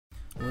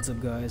What's up,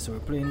 guys? So we're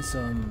playing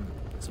some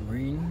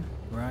REIN,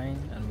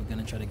 and we're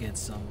gonna try to get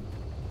some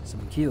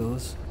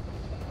kills.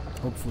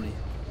 Hopefully,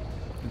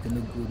 we can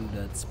look good with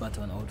that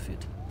Spartan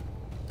outfit.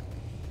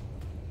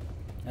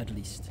 At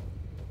least.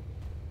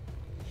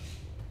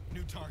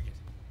 New target.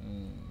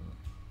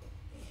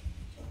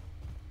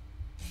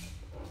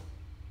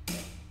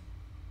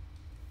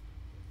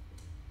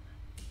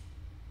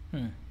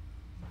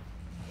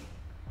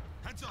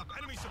 Heads up,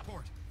 enemy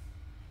support.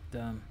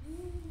 Damn.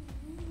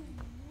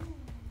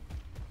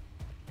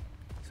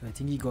 So I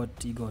think he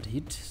got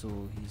hit,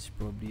 so he's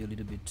probably a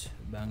little bit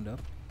banged up.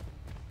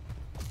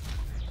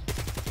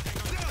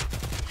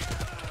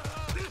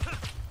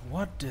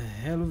 What the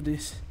hell of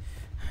this?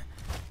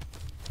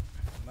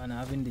 Man,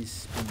 having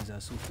these things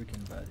are so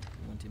freaking bad.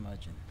 You won't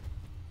imagine.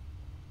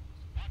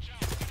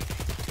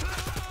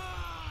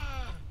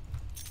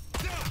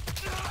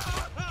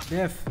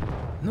 Def,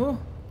 no.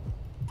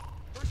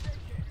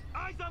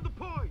 Eyes on the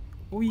point.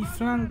 Oh, he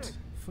flanked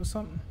for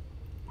something.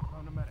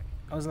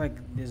 I was like,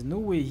 there's no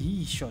way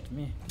he shot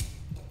me.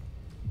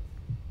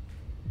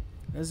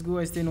 Let's go.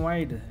 I stay in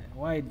wide,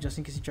 just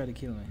in case he try to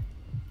kill me.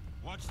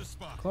 Watch the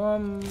spot.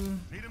 Come.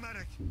 Need a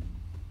medic.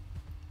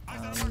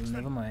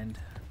 Never mind.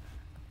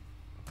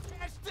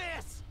 Catch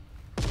this.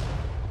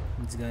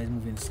 This guy's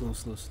moving slow.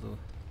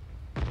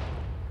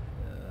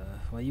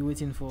 What are you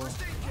waiting for?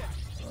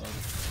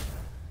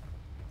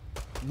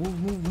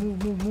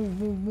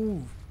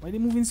 Move. Why are they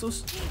moving so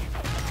slow?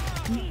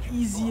 The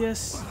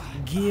easiest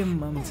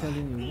game, I'm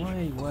telling you.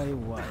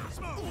 Why?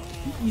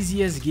 The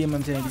easiest game,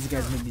 I'm telling you. These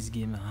guys make this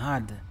game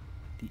hard.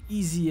 The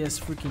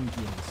easiest freaking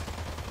games.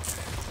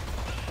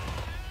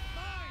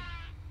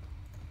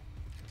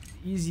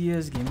 The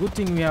easiest game. Good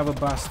thing we have a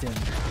bastion.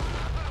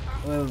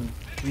 Well,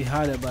 we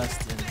had a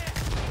bastion.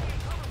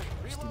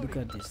 Look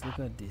at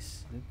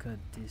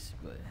this,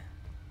 boy.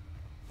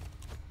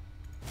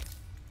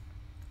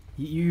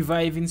 You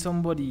reviving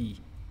somebody.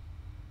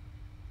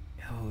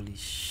 Holy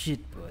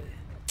shit, boy.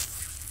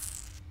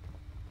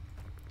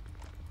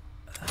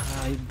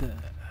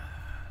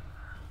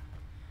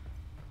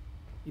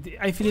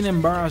 I feeling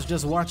embarrassed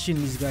just watching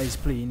these guys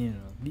playing, you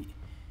know.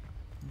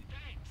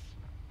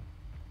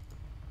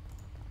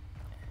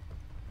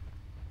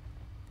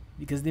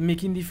 Because they're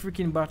making the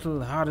freaking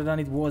battle harder than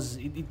it was.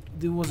 It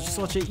was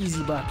such an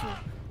easy battle.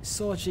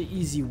 Such an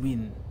easy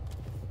win.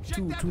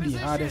 To the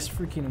hardest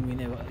freaking win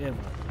ever.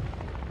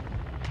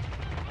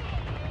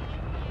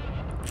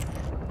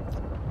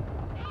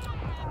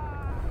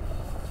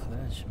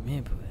 Flash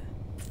me, boy.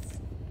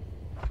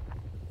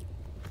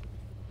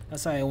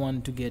 That's how I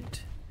want to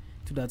get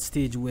to that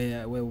stage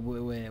where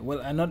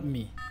well, not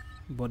me,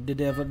 but the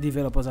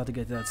developers have to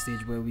get to that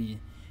stage where we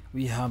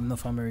have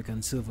enough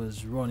American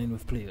servers running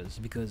with players,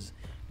 because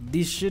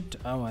this shit,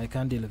 I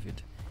can't deal with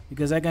it,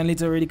 because I can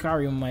literally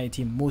carry on my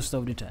team most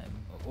of the time,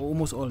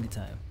 almost all the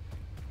time,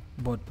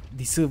 but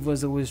the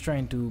servers are always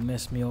trying to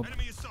mess me up.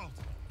 Enemy assault.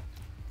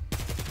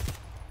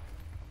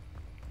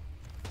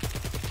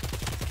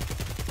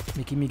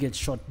 Making me get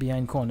shot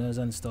behind corners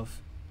and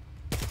stuff.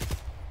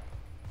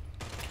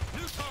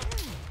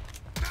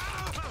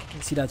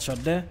 See that shot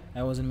there?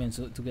 I wasn't meant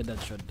to get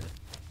that shot there.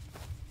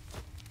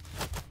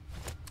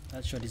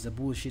 That shot is a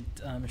bullshit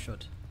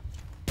shot.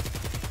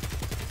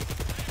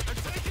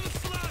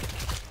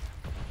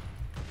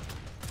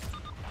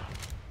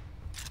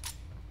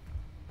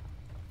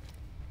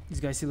 This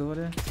guy still over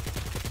there?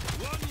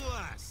 One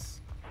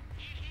less.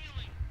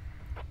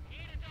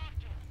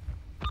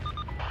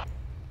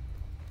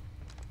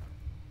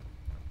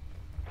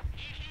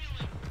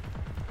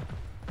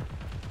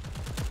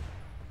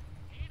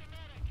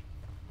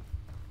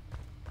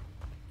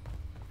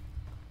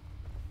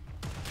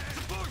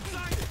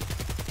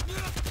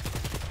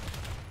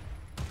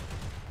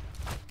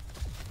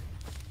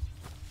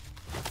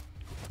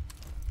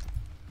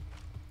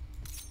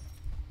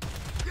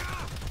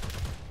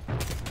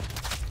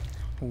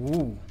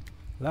 Ooh,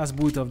 last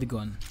bullet of the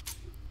gun.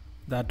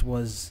 That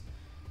was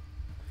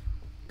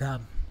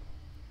damn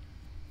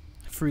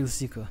thrill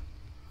seeker.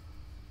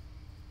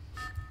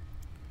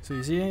 So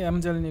you see,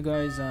 I'm telling you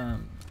guys,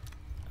 I'm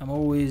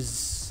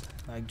always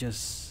like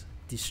just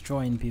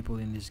destroying people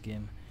in this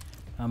game.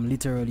 I'm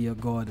literally a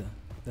god.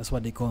 That's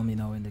what they call me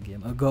now in the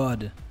game, a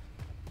god.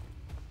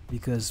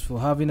 Because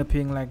for having a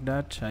ping like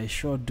that, I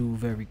sure do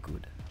very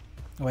good.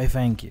 Why,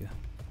 thank you.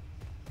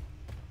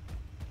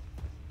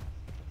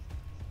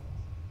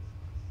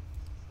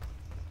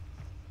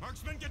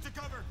 Marksman, get to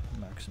cover.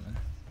 Marksman.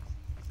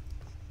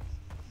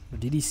 But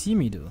did he see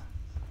me though?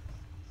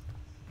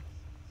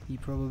 He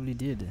probably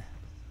did.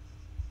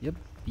 Yep,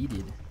 he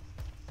did.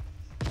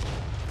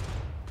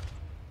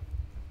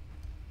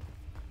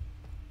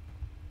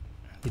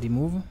 Did he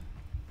move?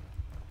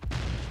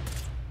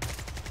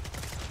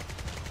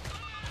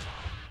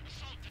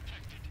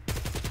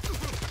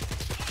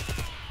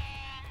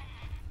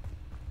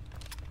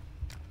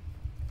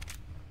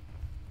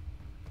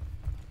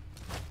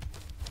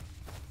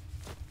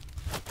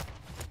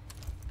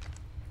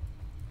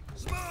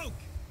 Smoke!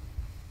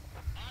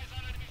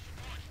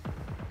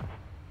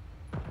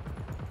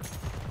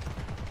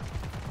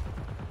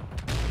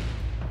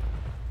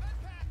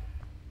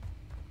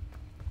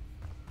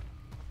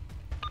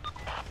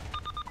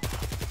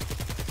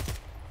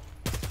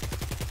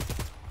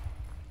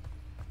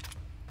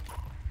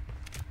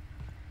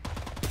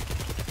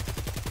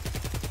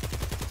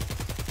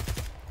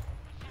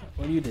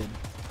 What you did?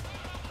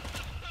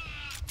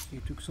 You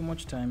took so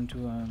much time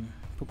to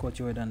poke out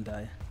your head and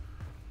die.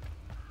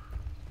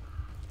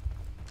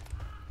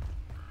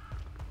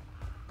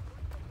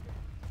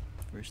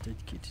 First aid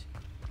kit.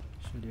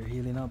 So they're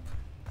healing up.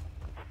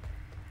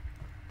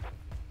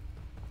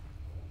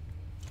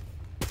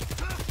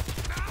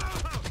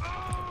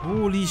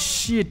 Holy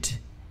shit!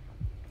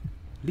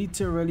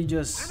 Literally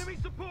just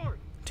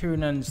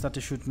turned and started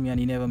to shoot me and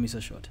he never missed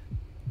a shot.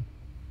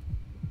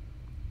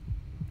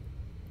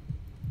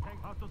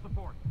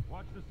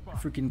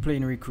 Freaking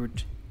plane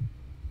recruit.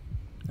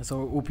 That's how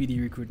OPD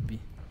recruit be.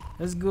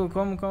 Let's go,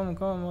 come.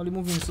 Only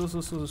moving so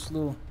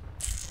slow.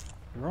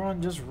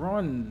 Run, just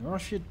run.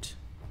 Rush it.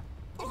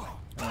 Oh,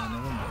 never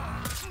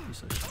mind.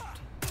 Piece of shit.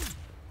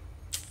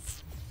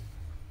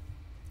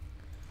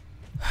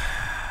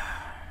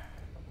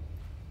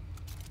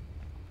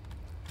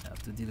 I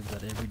have to deal with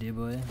that every day,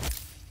 boy.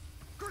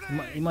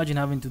 Imagine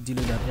having to deal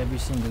with that every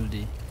single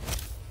day.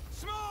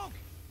 Smoke!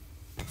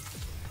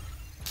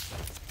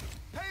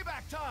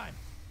 Payback time!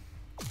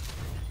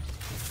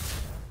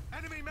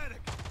 Enemy medic!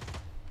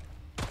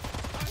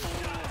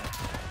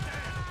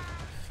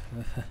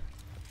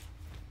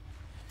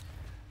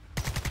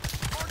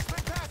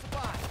 Marksman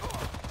pacified!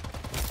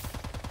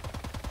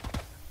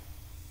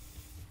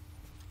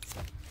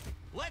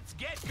 Let's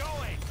get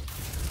going!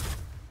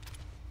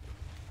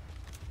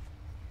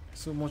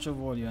 So much of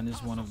value on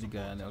this one of the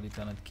guy and they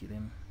cannot kill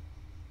him.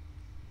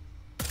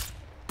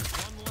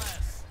 One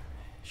less.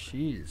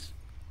 Jeez.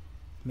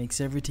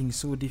 Makes everything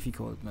so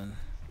difficult, man.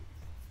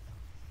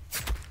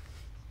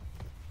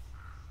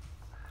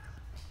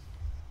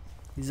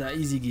 These are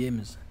easy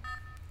games.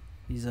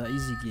 Deciding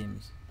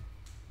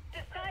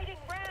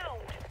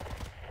round.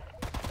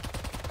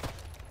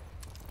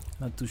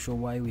 Not too sure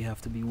why we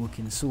have to be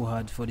working so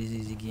hard for these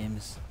easy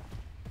games.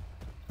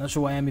 Not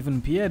sure why I'm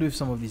even paired with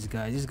some of these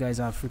guys. These guys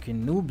are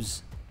freaking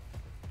noobs.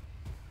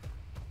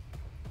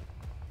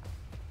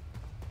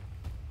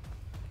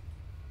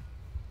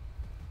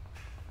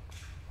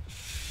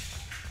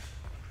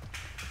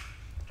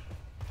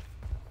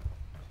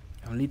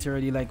 I'm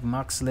literally like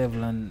max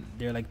level and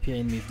they're like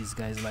pairing me with these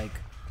guys like,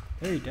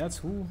 hey, that's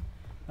who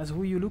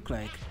you look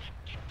like.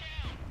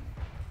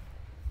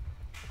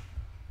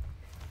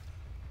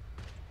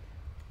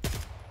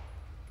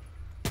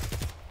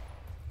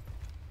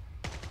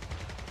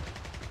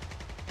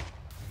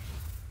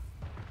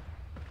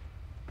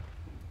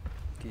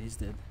 Okay, he's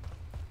dead.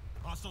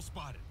 Hostile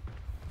spotted.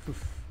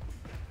 Oof.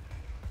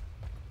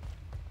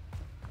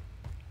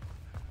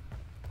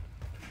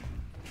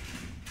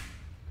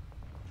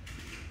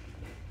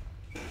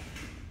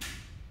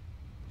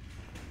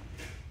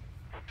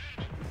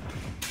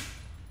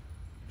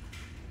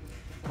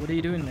 What are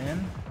you doing,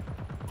 man?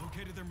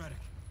 Located their medic.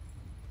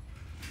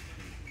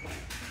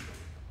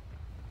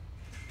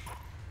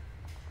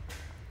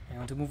 I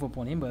want to move up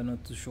on him, but I'm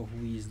not too sure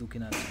who he is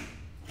looking at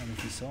and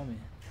if he saw me.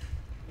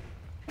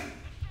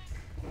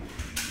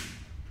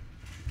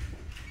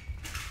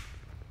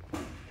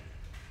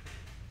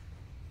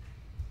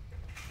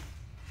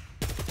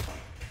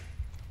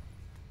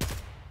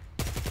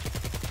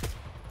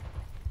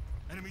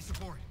 Enemy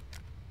support.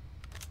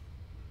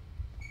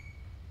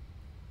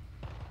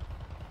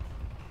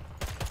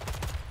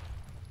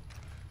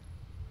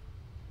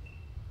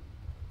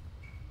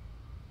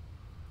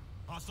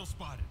 Hostile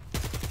spotted.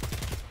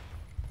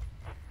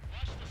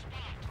 Watch the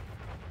spot.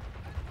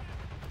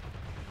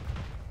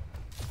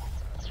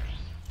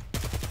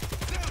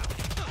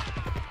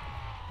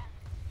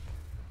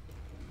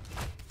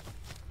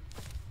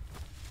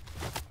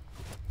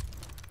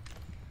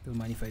 Don't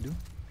mind if I do.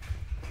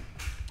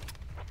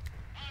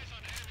 Eyes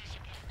on enemy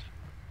support.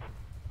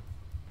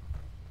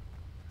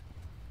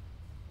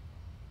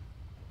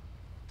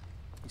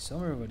 He's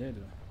somewhere over there,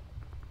 though.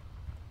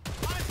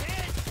 I'm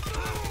hit!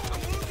 I'm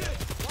wounded!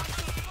 Watch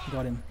the spot!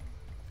 Got him.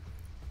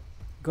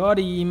 Got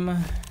him.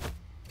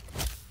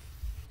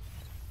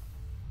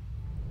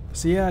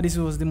 So yeah, this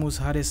was the most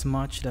hardest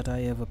match that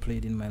I ever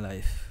played in my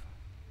life.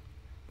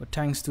 But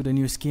thanks to the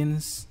new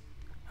skins,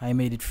 I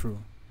made it through.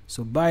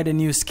 So buy the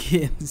new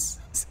skins.